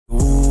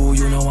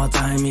what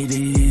time it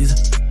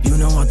is. You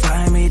know what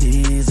time it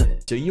is.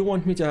 So you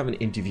want me to have an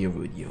interview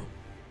with you?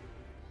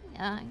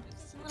 Yeah,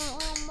 just a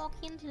little mock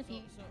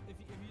interview.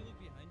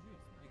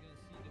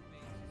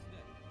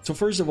 So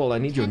first of all, I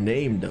need your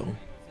name though.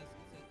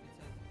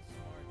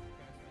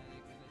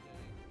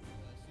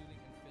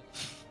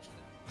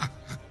 I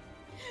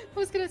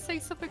was gonna say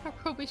something I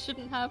probably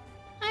shouldn't have.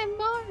 I'm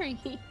Mari.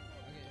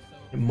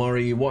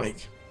 Mari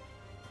White.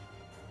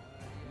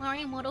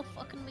 Mari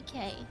motherfucking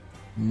McKay.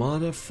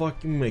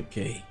 Motherfucking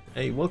McKay.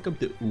 Hey, welcome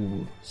to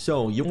UwU.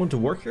 So, you want to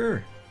work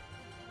here?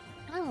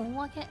 I will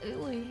work at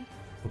UwU.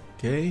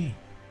 Okay.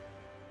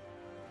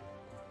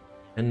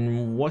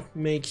 And what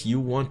makes you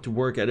want to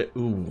work at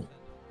UwU?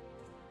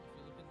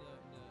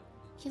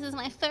 Because it's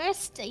my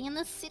first day in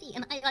the city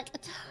and I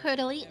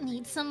totally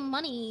need some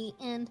money,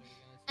 and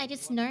I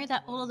just know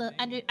that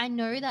I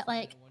know that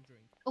like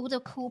all the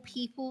cool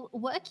people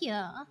work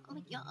here. Oh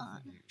my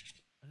god.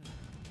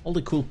 All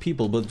the cool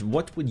people, but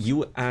what would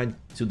you add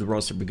to the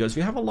roster? Because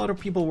we have a lot of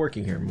people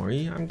working here,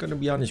 Mari. I'm gonna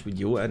be honest with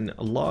you, and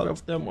a lot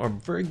of them are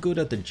very good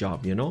at the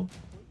job, you know?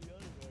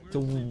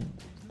 So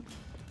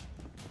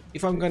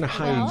if I'm gonna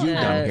hire you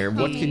down here,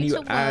 what can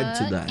you add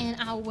to that?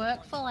 And I'll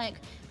work for like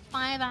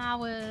 5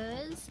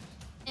 hours,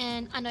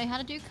 and I know how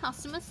to do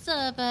customer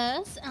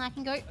service, and I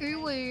can go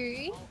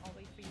UwU.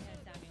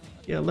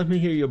 Yeah, let me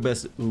hear your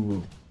best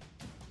UwU.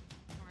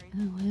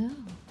 UwU.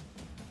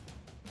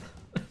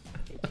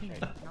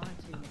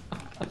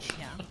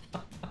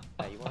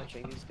 You want to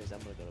train these? Because I'm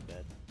gonna go to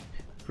bed.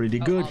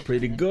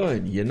 Pretty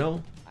good, you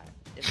know?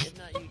 If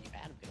not, Adam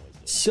can always do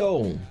it.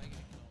 So,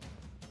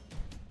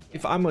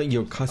 if I'm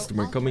your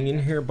customer coming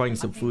in here buying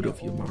some food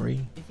of you,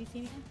 Mari,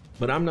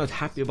 but I'm not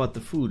happy about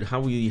the food, how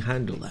will you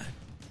handle that?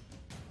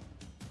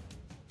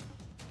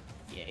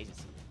 Yeah, he's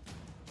just...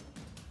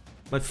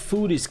 My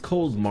food is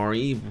cold,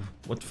 Mari.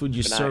 What food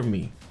you serve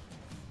me?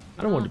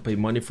 I don't want to pay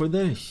money for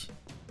this.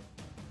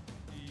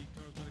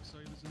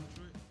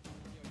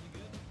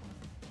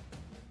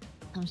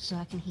 I'm sure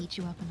I can heat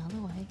you up another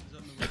way.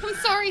 I'm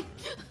sorry.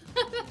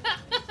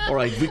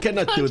 Alright, we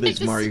cannot do this,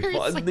 Mari.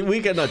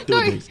 We cannot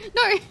do this.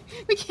 No,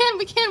 we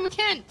can.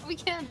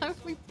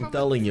 I'm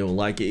telling you,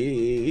 like,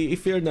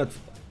 if you're not...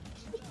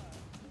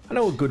 I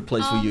know a good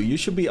place for you. You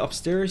should be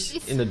upstairs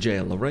in the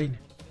jail, alright?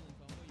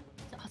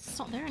 It's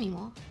not there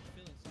anymore.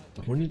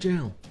 We're in the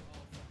jail.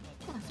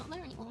 Yeah, it's not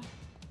there anymore.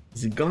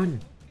 Is it gone?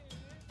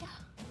 Yeah.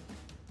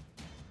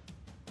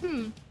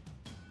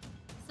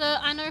 So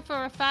I know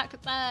for a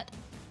fact that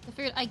the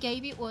food I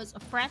gave you was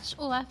fresh.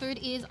 All that food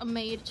is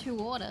made to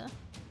order.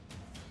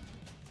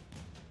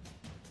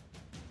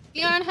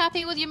 If you're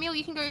unhappy with your meal,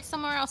 you can go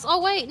somewhere else.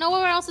 Oh wait,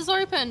 nowhere else is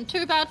open.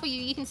 Too bad for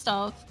you. You can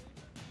starve.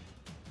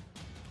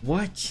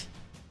 What?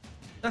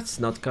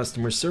 That's not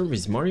customer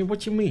service, Mari.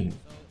 What you mean?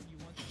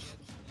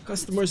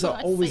 Customers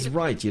are always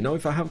right, you know?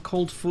 If I have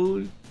cold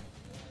food,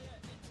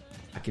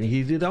 I can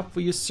heat it up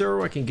for you, sir,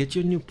 or I can get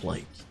you a new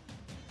plate.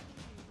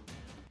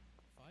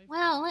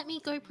 Well, let me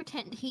go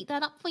pretend to heat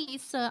that up for you,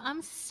 sir.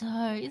 I'm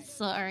so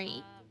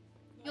sorry.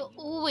 You're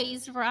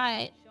always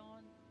right.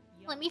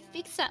 Let me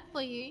fix that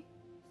for you.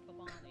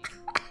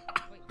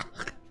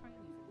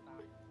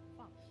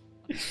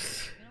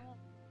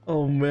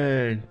 Oh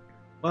man.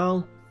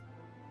 Well,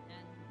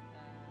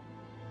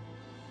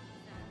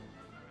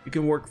 you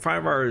can work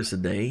 5 hours a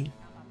day.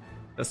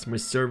 Customer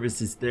service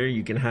is there.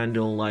 You can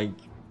handle like...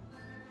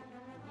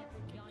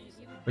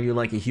 Are you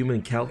like a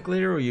human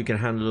calculator, or you can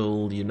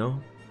handle, you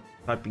know,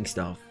 typing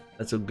stuff?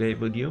 That's okay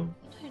with you?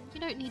 You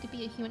don't need to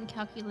be a human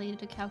calculator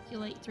to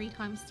calculate 3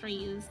 times 3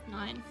 is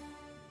 9.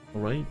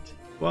 Alright.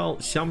 Well,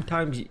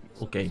 sometimes...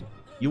 Okay.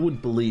 You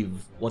wouldn't believe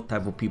what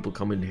type of people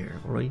come in here,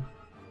 alright?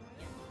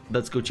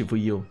 That's good for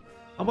you.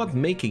 How about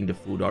making the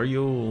food? Are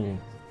you...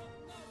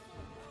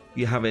 Do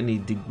you have any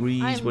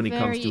degrees when it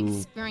comes to... I'm very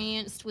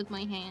experienced with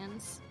my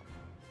hands.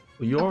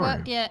 Well, you are? I've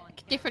worked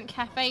at different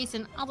cafes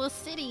in other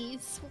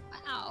cities.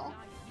 Wow.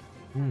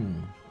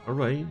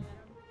 Alright.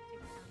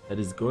 That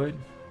is good.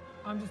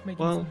 I'm just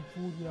making some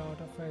food out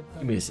of it.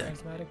 Give me a sec.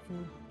 Cosmetic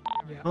food.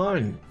 Yeah.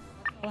 On.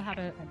 I'll have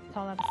a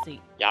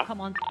seat. Yeah.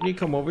 Come on. Can you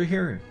come over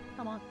here?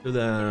 Come on. To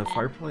the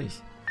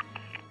fireplace.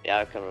 Yeah,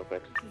 I'll come real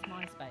quick. This is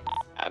my space.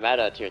 I'm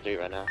at tier 3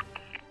 right now.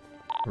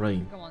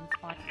 Right. Go on,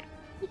 Spike.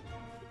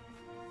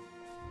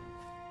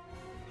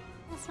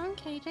 What's wrong,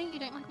 KJ? You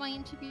don't like my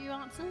interview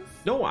answers?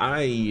 No,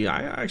 I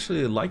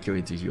actually like your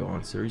interview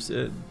answers.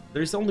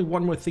 There's only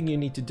one more thing you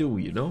need to do,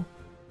 you know?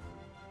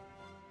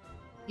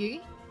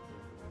 You?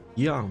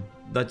 Yeah,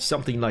 that's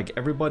something like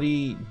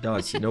everybody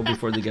does, you know,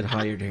 before they get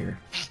hired here.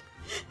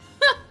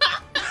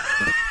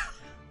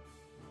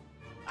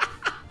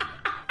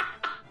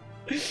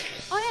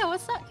 Oh yeah,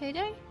 what's that,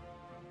 KJ?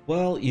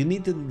 Well, you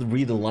need to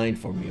read a line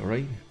for me,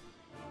 alright?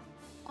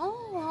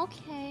 Oh,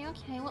 okay.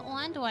 What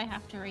line do I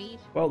have to read?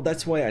 Well,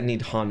 that's why I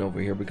need Han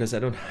over here, because I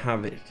don't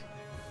have it.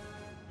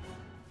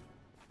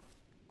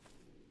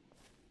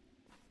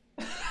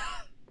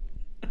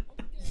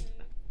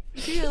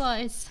 You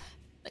realize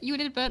that you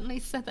inadvertently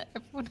said that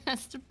everyone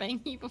has to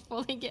bang you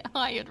before they get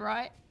hired,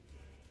 right?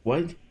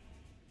 What?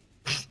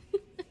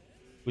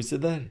 Who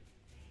said that?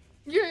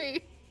 You.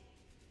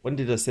 When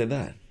did I say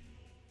that?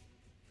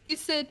 You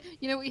said,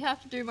 you know what you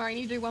have to do, Murray?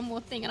 You do one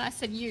more thing, and I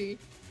said you.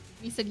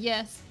 You said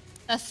yes.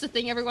 That's the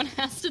thing everyone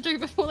has to do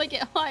before they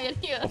get hired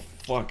here. Oh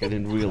fuck! I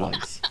didn't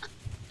realize.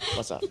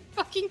 What's up? You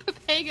fucking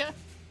papega.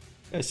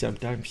 Yeah,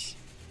 sometimes.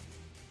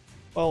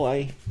 Well,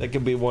 that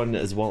could be one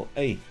as well.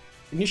 Hey,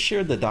 can you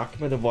share the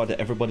document of what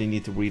everybody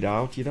needs to read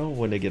out? You know,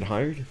 when they get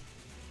hired.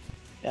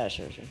 Yeah,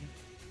 sure. I'm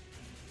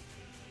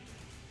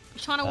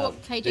trying to walk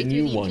KJ the through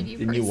new the one, interview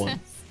the process. new one.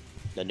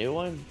 The new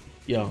one?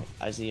 Yeah.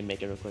 I just need to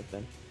make it real quick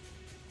then.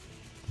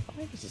 I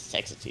can just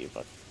text it to you,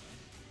 but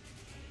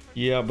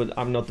Yeah, but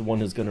I'm not the one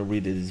who's gonna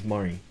read it. It's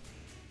Mari.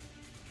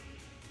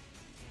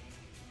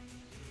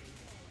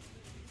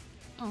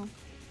 Oh,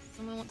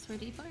 someone wants for a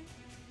depot?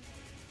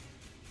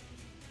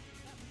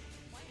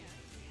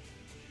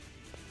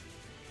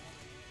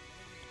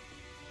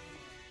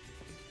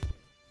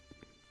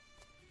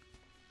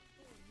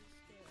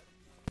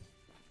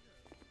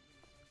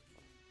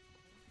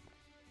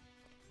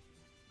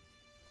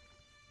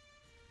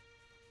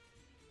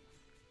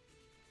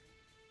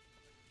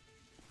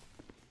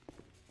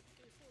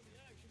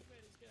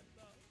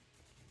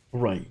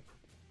 Right.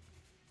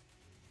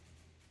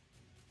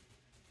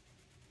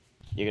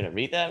 you're gonna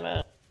read that,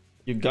 man?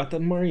 You got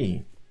that,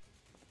 Mari?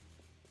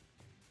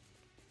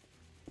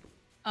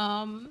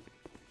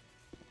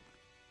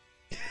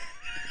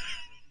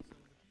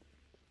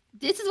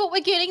 This is what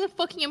we're getting the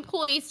fucking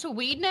employees to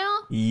read now?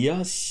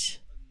 Yes.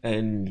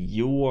 And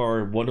you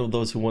are one of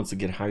those who wants to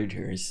get hired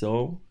here,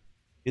 so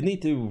you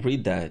need to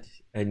read that,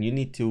 and you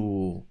need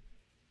to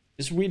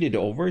just read it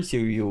over so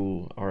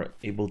you are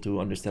able to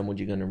understand what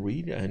you're gonna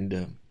read.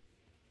 And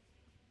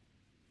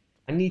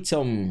I need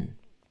some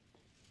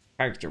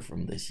character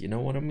from this, you know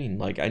what I mean?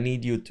 Like, I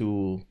need you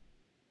to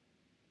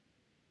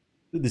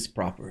do this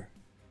proper.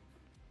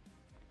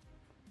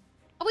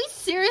 Are we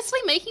seriously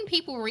making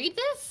people read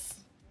this?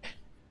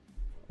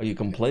 Are you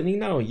complaining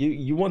now?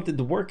 You wanted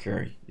to work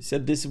here. You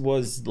said this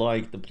was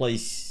like the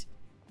place.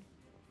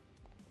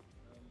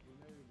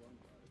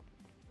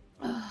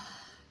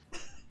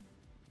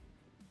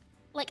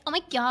 Like, oh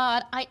my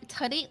god, I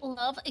totally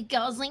love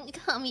guzzling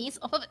gummies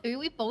off of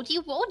UwU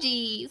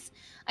Bolgies.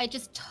 I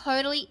just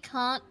totally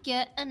can't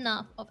get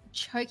enough of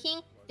choking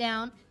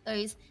down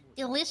those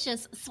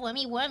delicious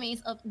swimmy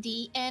wormies of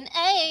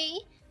DNA.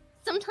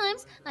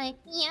 Sometimes I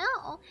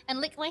meow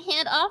and lick my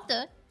hand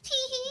after.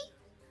 Tee-hee.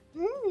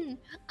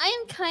 I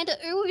am kinda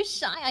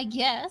shy, I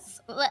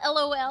guess.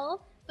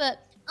 LOL.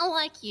 But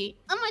unlike you,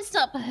 I might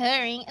start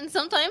purring, and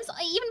sometimes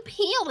I even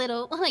pee a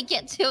little when I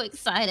get too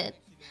excited.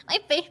 My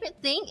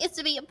favorite thing is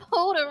to be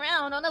pulled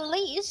around on a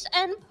leash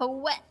and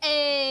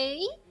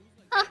play.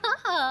 Ha ha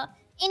ha.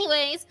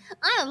 Anyways,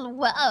 I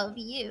love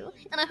you,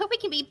 and I hope we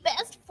can be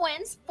best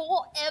friends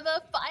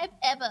forever,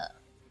 ever.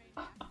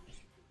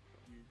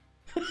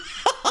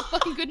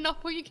 Fucking good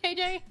enough for you,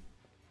 KJ?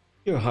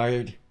 You're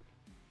hired.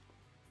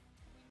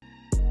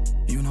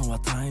 You know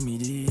what time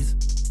it is.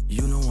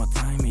 You know what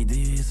time it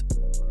is.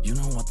 You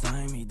know what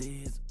time it is.